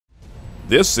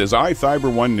This is iFIBER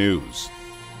 1 News.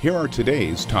 Here are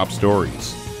today's top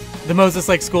stories. The Moses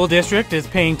Lake School District is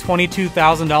paying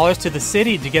 $22,000 to the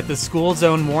city to get the school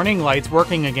zone warning lights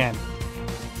working again.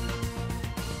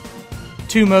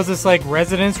 2 Moses Lake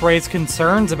residents raised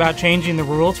concerns about changing the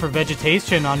rules for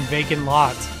vegetation on vacant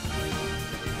lots.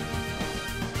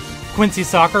 Quincy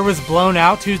soccer was blown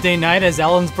out Tuesday night as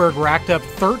Ellensburg racked up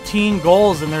 13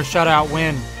 goals in their shutout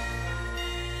win.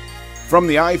 From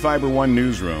the iFIBER 1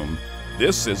 newsroom,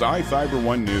 this is iFIBER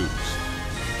 1 News,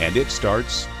 and it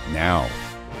starts now.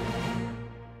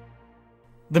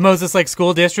 The Moses Lake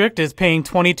School District is paying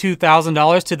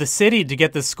 $22,000 to the city to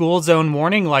get the school zone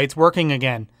warning lights working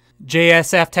again.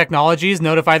 JSF Technologies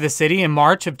notified the city in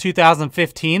March of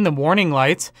 2015 the warning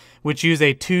lights, which use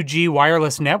a 2G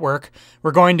wireless network,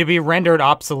 were going to be rendered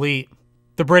obsolete.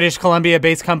 The British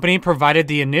Columbia-based company provided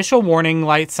the initial warning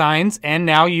light signs and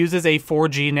now uses a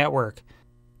 4G network.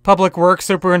 Public Works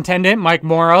Superintendent Mike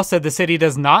Morrow said the city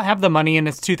does not have the money in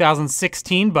its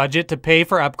 2016 budget to pay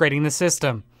for upgrading the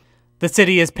system. The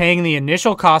city is paying the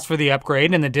initial cost for the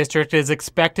upgrade, and the district is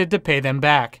expected to pay them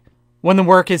back. When the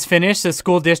work is finished, the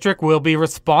school district will be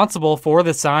responsible for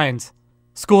the signs.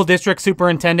 School District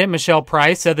Superintendent Michelle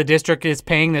Price said the district is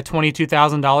paying the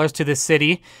 $22,000 to the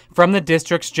city from the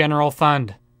district's general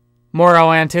fund.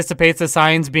 Morrow anticipates the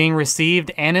signs being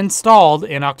received and installed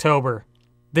in October.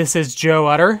 This is Joe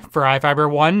Utter for iFIBER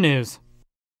 1 News.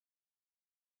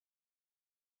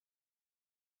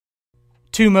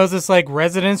 2 Moses Lake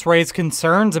residents raised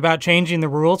concerns about changing the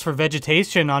rules for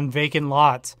vegetation on vacant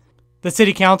lots. The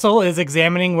City Council is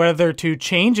examining whether to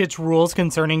change its rules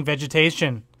concerning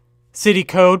vegetation. City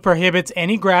Code prohibits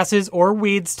any grasses or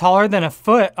weeds taller than a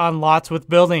foot on lots with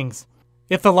buildings.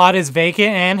 If the lot is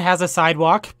vacant and has a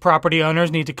sidewalk, property owners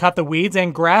need to cut the weeds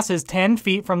and grasses 10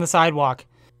 feet from the sidewalk.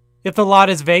 If the lot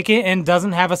is vacant and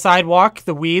doesn't have a sidewalk,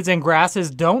 the weeds and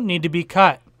grasses don't need to be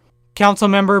cut.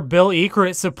 Councilmember Bill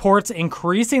Ekert supports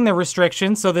increasing the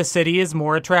restrictions so the city is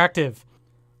more attractive.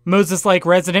 Moses Lake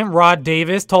resident Rod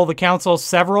Davis told the council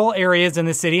several areas in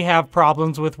the city have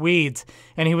problems with weeds,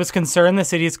 and he was concerned the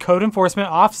city's code enforcement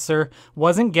officer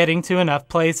wasn't getting to enough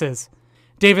places.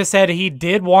 Davis said he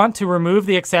did want to remove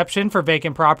the exception for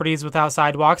vacant properties without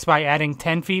sidewalks by adding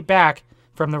 10 feet back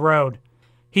from the road.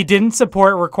 He didn't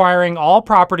support requiring all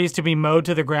properties to be mowed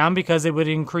to the ground because it would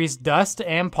increase dust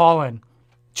and pollen.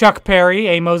 Chuck Perry,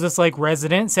 a Moses Lake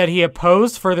resident, said he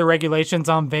opposed further regulations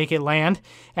on vacant land,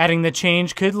 adding the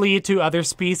change could lead to other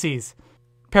species.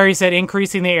 Perry said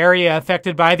increasing the area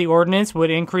affected by the ordinance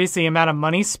would increase the amount of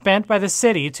money spent by the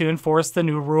city to enforce the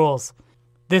new rules.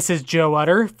 This is Joe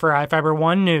Utter for iFIBER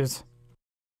 1 News.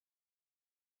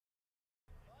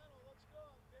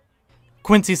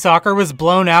 Quincy soccer was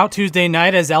blown out Tuesday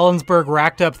night as Ellensburg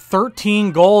racked up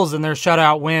 13 goals in their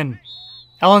shutout win.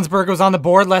 Ellensburg was on the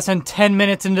board less than 10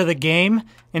 minutes into the game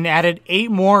and added 8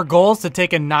 more goals to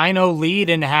take a 9-0 lead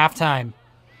into halftime.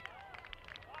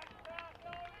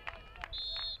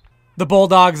 The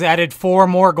Bulldogs added 4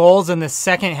 more goals in the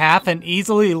second half and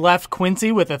easily left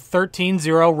Quincy with a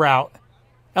 13-0 rout.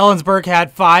 Ellensburg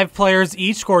had 5 players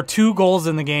each score 2 goals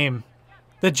in the game.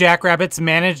 The Jackrabbits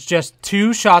managed just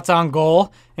 2 shots on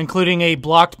goal, including a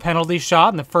blocked penalty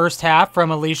shot in the first half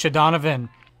from Alicia Donovan.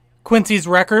 Quincy's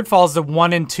record falls to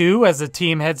 1-2 as the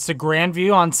team heads to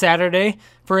Grandview on Saturday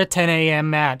for a 10 a.m.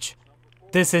 match.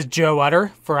 This is Joe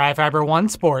Utter for iFIBER 1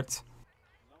 Sports.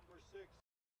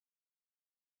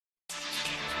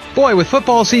 Boy, with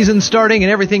football season starting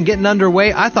and everything getting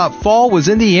underway, I thought fall was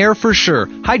in the air for sure.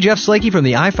 Hi, Jeff Slakey from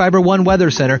the iFIBER 1 Weather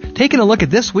Center, taking a look at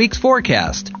this week's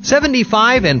forecast.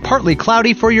 75 and partly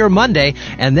cloudy for your Monday,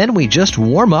 and then we just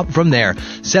warm up from there.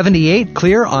 78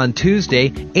 clear on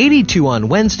Tuesday, 82 on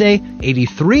Wednesday,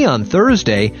 83 on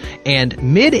Thursday, and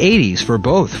mid-80s for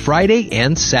both Friday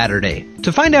and Saturday.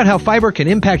 To find out how fiber can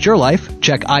impact your life,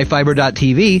 check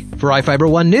iFIBER.tv. For iFIBER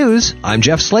 1 News, I'm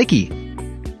Jeff Slakey.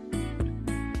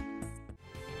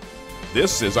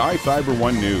 This is iFIBER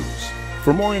 1 News.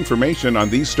 For more information on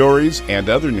these stories and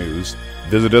other news,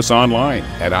 visit us online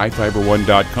at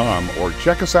iFiber1.com or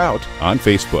check us out on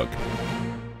Facebook.